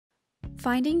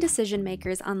Finding decision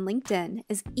makers on LinkedIn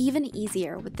is even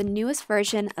easier with the newest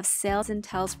version of Sales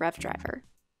Intel's RevDriver.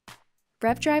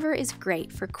 RevDriver is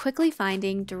great for quickly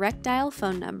finding direct dial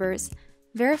phone numbers,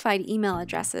 verified email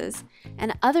addresses,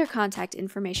 and other contact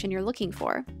information you're looking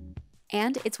for.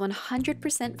 And it's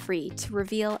 100% free to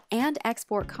reveal and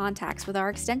export contacts with our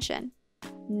extension.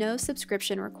 No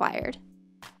subscription required.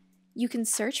 You can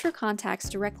search for contacts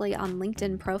directly on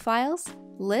LinkedIn profiles,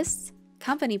 lists,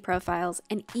 company profiles,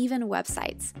 and even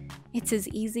websites. It's as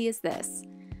easy as this.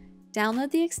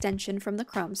 Download the extension from the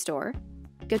Chrome store,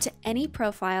 go to any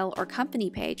profile or company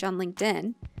page on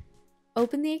LinkedIn,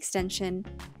 open the extension,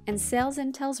 and Sales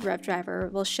Intel's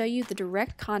RevDriver will show you the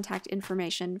direct contact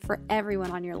information for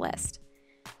everyone on your list.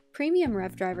 Premium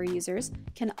RevDriver users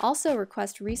can also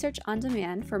request research on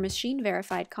demand for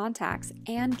machine-verified contacts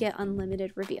and get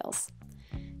unlimited reveals.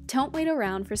 Don't wait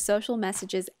around for social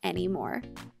messages anymore.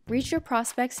 Reach your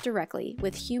prospects directly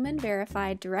with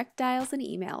human-verified direct dials and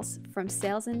emails from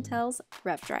Sales Intel's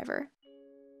RevDriver.